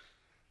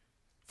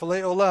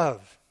 Phileo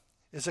love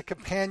is a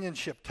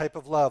companionship type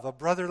of love, a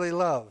brotherly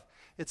love.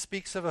 It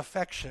speaks of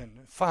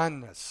affection,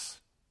 fondness,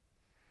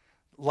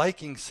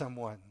 liking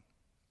someone.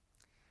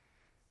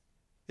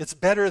 It's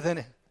better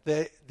than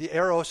the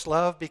eros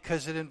love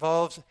because it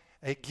involves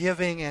a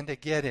giving and a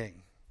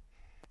getting.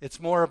 It's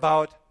more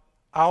about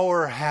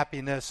our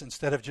happiness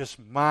instead of just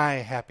my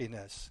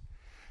happiness.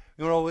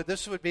 You know,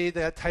 this would be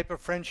that type of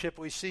friendship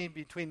we see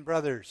between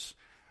brothers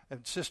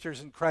and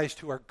sisters in Christ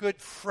who are good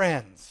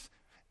friends.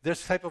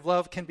 This type of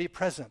love can be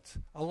present,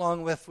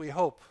 along with, we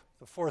hope,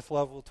 the fourth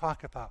love we'll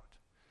talk about.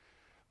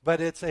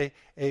 But it's a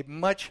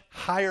much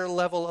higher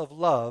level of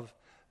love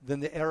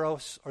than the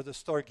eros or the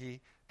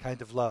storge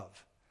kind of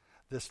love,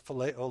 this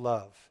phileo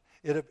love.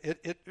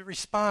 It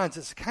responds.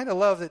 It's the kind of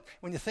love that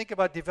when you think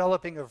about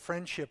developing a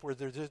friendship where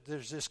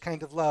there's this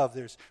kind of love,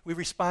 we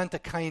respond to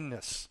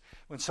kindness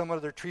when someone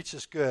other treats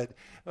us good.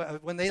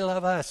 When they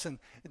love us and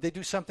they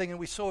do something and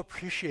we so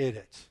appreciate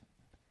it.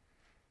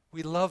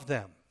 We love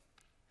them.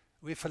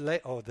 We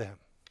phileo them.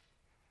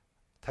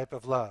 Type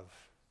of love.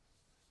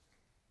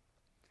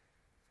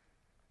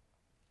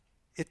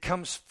 it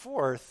comes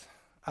forth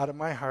out of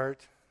my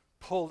heart,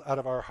 pulled out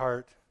of our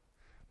heart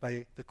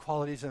by the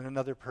qualities in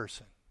another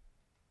person.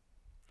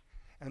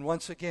 And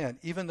once again,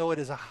 even though it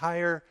is a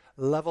higher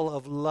level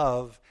of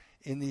love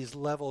in these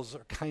levels or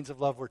kinds of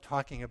love we're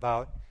talking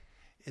about,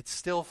 it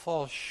still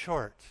falls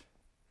short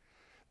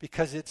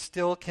because it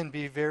still can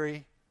be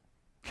very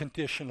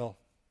conditional.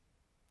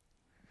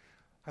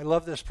 I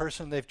love this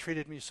person. They've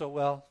treated me so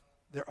well.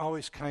 They're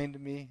always kind to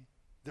me.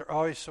 They're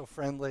always so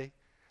friendly.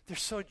 They're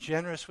so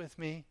generous with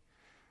me.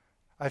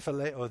 I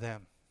phileo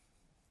them.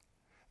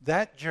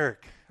 That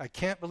jerk, I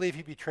can't believe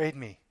he betrayed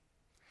me.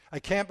 I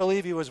can't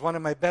believe he was one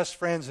of my best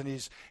friends and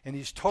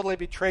he's totally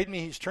betrayed me.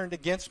 He's turned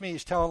against me.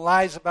 He's telling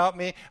lies about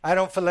me. I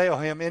don't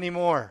phileo him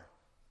anymore.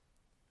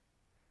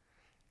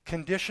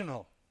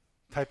 Conditional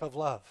type of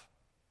love.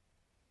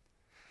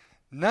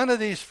 None of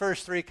these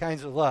first three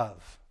kinds of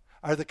love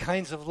are the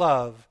kinds of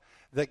love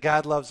that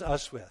God loves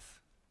us with.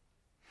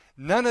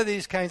 None of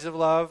these kinds of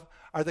love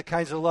are the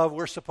kinds of love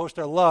we're supposed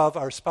to love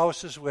our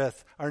spouses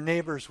with, our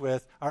neighbors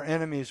with, our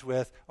enemies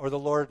with, or the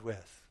Lord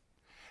with.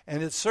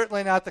 And it's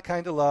certainly not the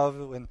kind of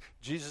love when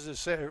Jesus is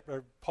saying,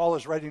 or Paul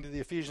is writing to the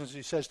Ephesians,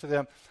 he says to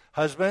them,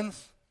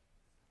 husbands,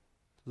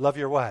 love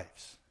your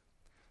wives.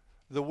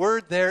 The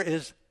word there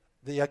is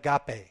the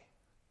agape,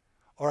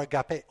 or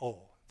agapeo.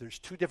 There's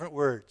two different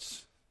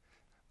words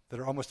that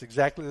are almost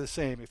exactly the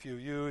same. If you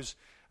use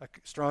a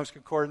Strong's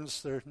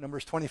Concordance, they're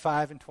numbers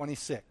 25 and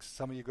 26.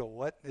 Some of you go,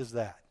 what is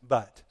that?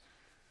 But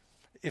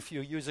if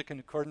you use a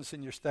concordance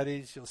in your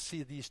studies, you'll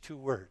see these two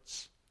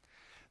words.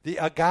 The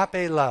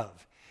agape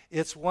love.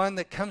 It's one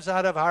that comes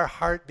out of our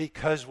heart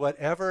because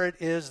whatever it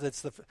is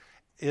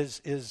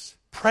is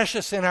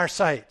precious in our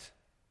sight.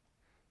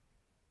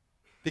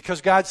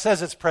 Because God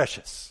says it's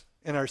precious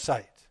in our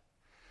sight.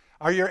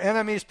 Are your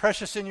enemies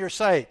precious in your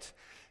sight?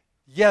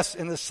 Yes,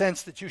 in the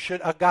sense that you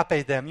should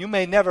agape them. You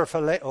may never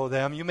phileo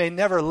them. You may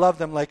never love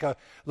them like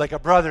a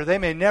brother. They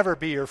may never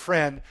be your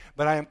friend,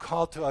 but I am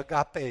called to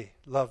agape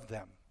love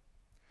them.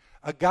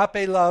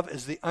 Agape love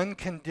is the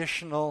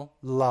unconditional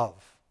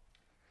love.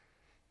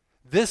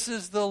 This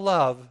is the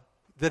love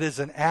that is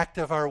an act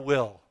of our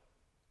will.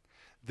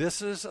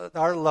 This is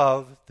our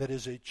love that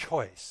is a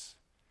choice.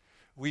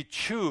 We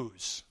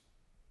choose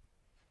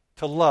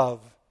to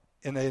love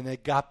in an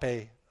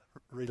agape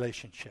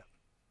relationship.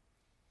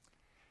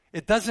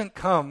 It doesn't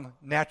come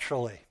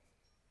naturally.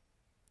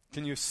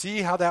 Can you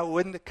see how that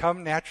wouldn't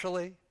come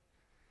naturally?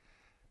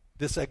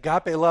 This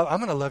agape love, I'm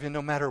going to love you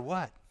no matter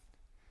what.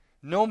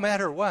 No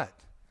matter what.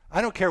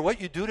 I don't care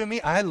what you do to me,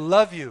 I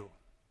love you.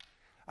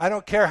 I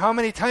don't care how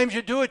many times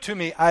you do it to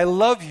me, I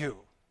love you.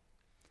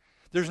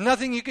 There's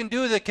nothing you can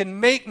do that can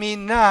make me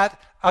not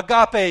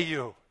agape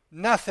you.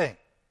 Nothing.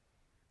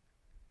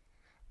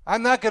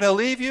 I'm not going to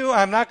leave you,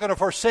 I'm not going to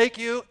forsake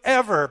you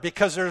ever,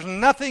 because there's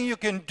nothing you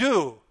can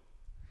do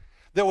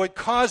that would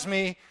cause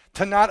me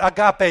to not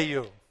agape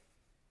you.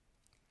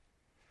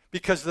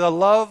 Because the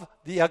love,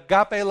 the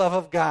agape love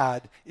of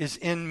God is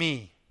in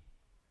me.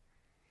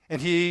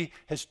 And He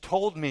has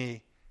told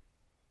me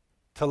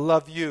to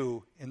love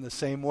you in the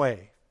same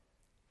way.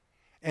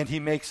 And He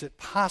makes it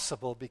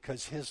possible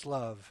because His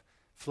love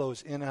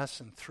flows in us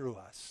and through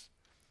us.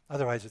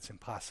 Otherwise, it's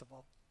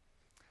impossible.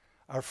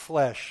 Our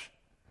flesh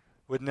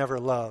would never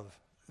love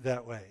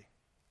that way.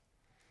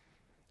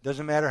 It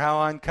doesn't matter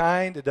how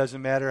unkind, it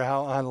doesn't matter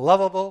how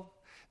unlovable,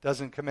 it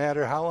doesn't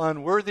matter how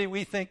unworthy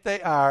we think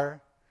they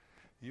are.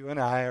 You and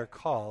I are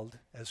called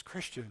as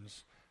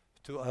Christians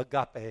to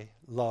agape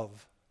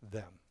love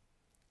them.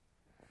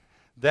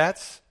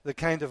 That's the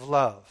kind of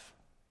love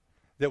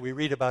that we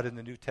read about in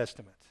the New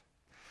Testament.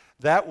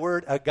 That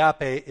word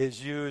agape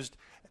is used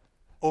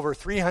over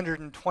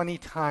 320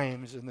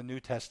 times in the New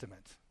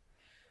Testament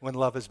when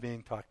love is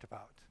being talked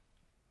about.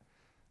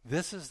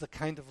 This is the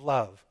kind of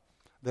love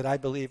that I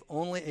believe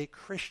only a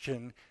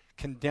Christian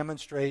can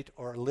demonstrate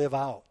or live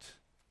out,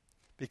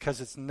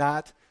 because it's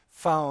not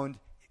found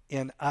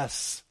in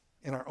us,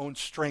 in our own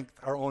strength,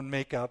 our own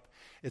makeup.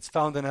 It's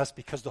found in us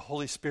because the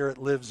Holy Spirit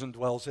lives and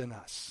dwells in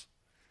us.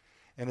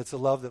 And it's a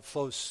love that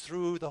flows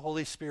through the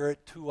Holy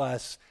Spirit to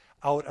us,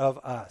 out of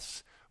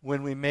us,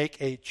 when we make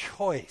a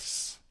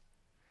choice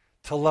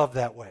to love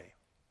that way.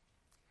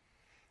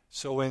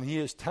 So when He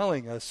is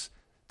telling us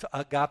to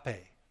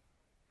agape,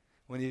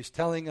 when He's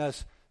telling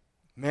us,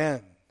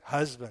 men,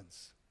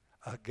 husbands,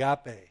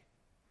 agape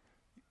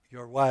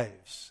your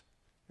wives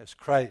as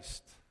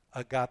Christ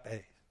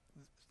agape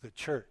the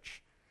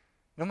church,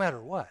 no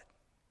matter what.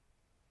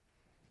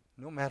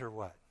 No matter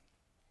what.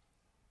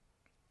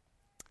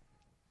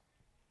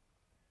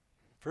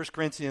 1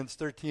 Corinthians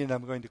 13,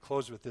 I'm going to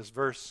close with this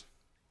verse.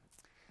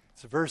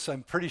 It's a verse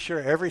I'm pretty sure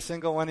every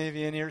single one of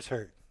you in here has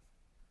heard.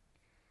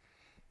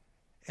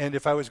 And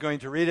if I was going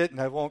to read it, and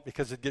I won't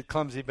because it'd get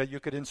clumsy, but you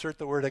could insert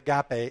the word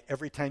agape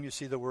every time you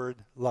see the word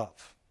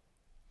love,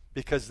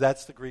 because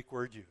that's the Greek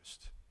word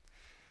used.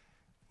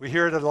 We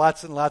hear it at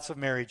lots and lots of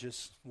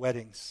marriages,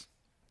 weddings.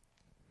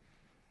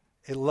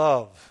 A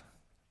love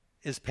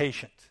is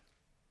patient.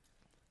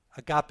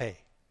 Agape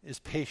is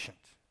patient.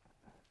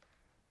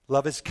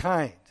 Love is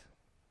kind.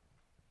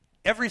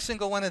 Every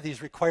single one of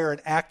these require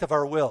an act of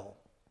our will.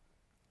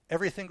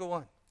 Every single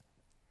one.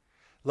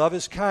 Love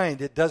is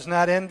kind. It does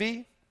not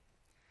envy.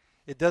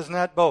 It does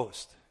not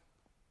boast.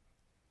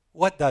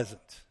 What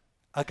doesn't?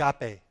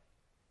 Agape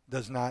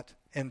does not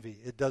envy.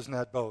 It does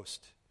not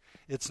boast.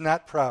 It's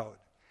not proud.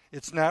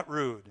 It's not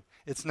rude.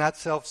 It's not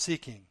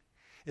self-seeking.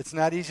 It's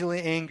not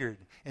easily angered.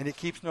 And it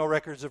keeps no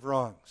records of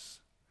wrongs.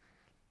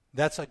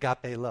 That's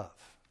agape love.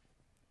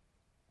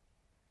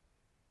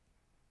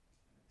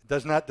 It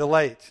does not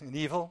delight in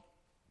evil,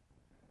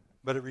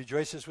 but it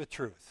rejoices with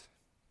truth.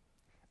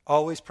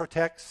 Always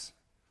protects,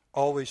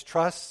 always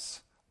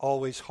trusts,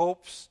 always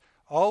hopes,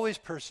 always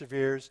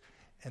perseveres,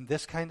 and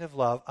this kind of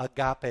love,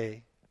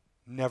 agape,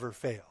 never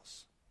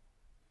fails.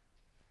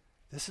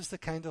 This is the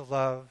kind of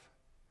love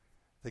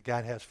that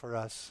God has for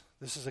us.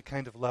 This is the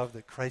kind of love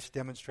that Christ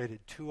demonstrated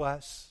to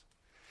us.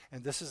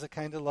 And this is the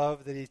kind of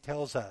love that he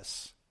tells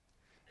us.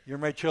 You're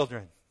my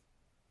children.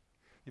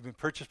 You've been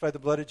purchased by the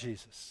blood of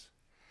Jesus.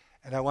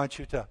 And I want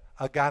you to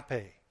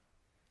agape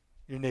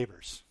your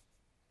neighbors.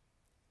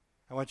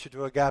 I want you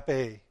to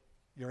agape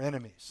your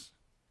enemies.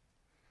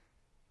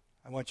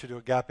 I want you to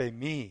agape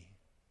me.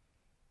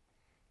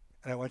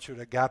 And I want you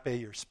to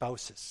agape your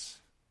spouses.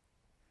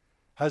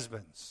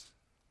 Husbands,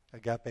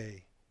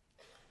 agape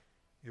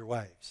your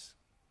wives,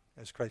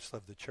 as Christ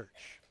loved the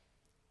church.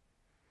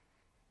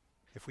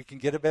 If we can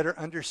get a better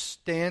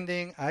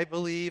understanding, I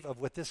believe, of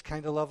what this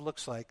kind of love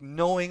looks like,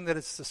 knowing that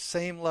it's the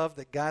same love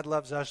that God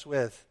loves us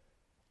with,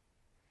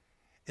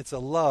 it's a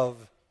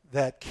love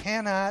that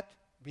cannot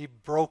be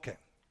broken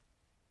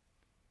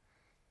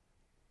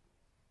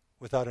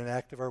without an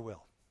act of our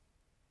will.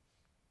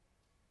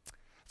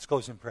 Let's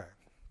close in prayer.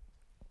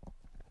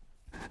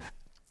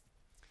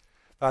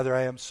 Father,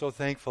 I am so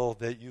thankful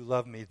that you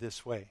love me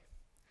this way,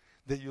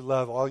 that you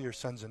love all your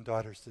sons and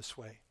daughters this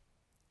way.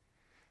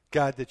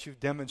 God, that you've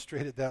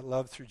demonstrated that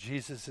love through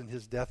Jesus and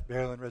his death,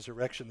 burial, and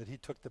resurrection, that he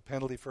took the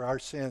penalty for our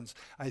sins.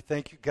 I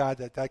thank you, God,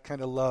 that that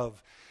kind of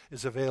love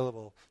is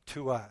available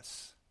to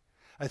us.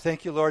 I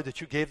thank you, Lord,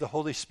 that you gave the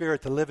Holy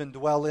Spirit to live and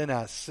dwell in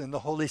us, and the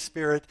Holy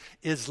Spirit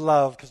is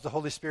love because the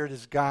Holy Spirit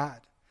is God,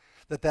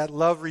 that that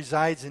love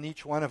resides in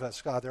each one of us,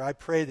 Father. I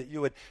pray that you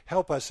would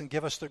help us and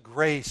give us the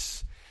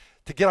grace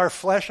to get our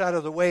flesh out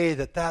of the way,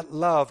 that that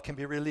love can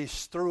be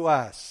released through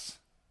us.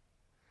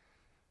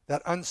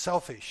 That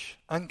unselfish,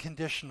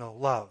 unconditional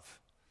love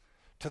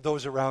to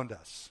those around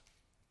us.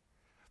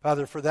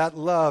 Father, for that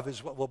love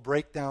is what will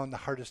break down the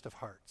hardest of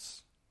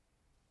hearts.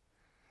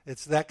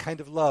 It's that kind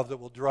of love that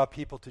will draw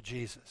people to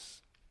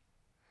Jesus.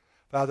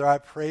 Father, I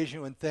praise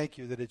you and thank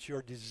you that it's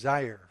your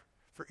desire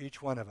for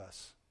each one of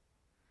us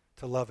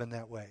to love in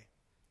that way.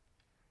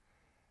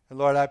 And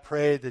Lord, I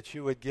pray that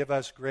you would give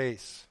us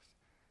grace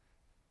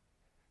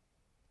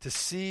to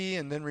see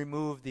and then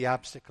remove the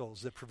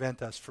obstacles that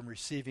prevent us from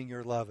receiving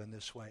your love in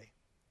this way.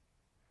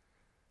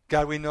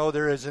 God, we know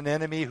there is an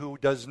enemy who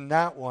does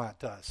not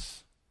want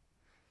us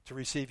to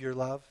receive your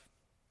love.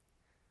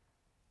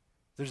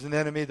 There's an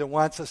enemy that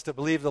wants us to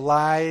believe the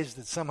lies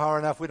that somehow or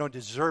enough we don't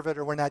deserve it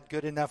or we're not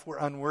good enough, we're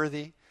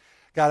unworthy.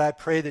 God, I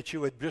pray that you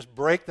would just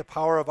break the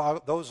power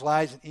of those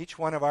lies in each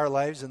one of our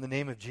lives in the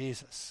name of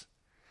Jesus.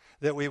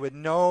 That we would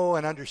know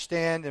and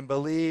understand and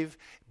believe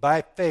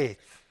by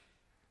faith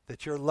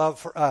that your love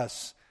for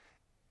us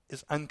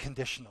is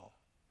unconditional.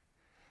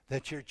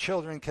 That your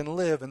children can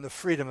live in the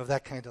freedom of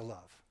that kind of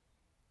love.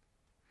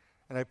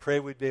 And I pray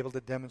we'd be able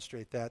to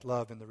demonstrate that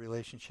love in the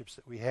relationships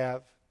that we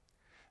have,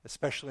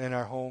 especially in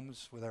our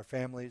homes, with our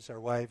families, our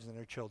wives, and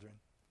our children.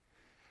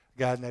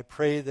 God, and I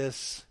pray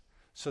this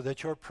so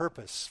that your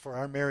purpose for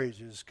our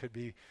marriages could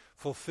be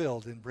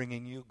fulfilled in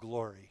bringing you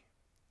glory.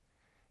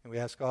 And we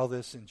ask all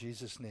this in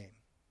Jesus' name.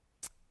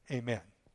 Amen.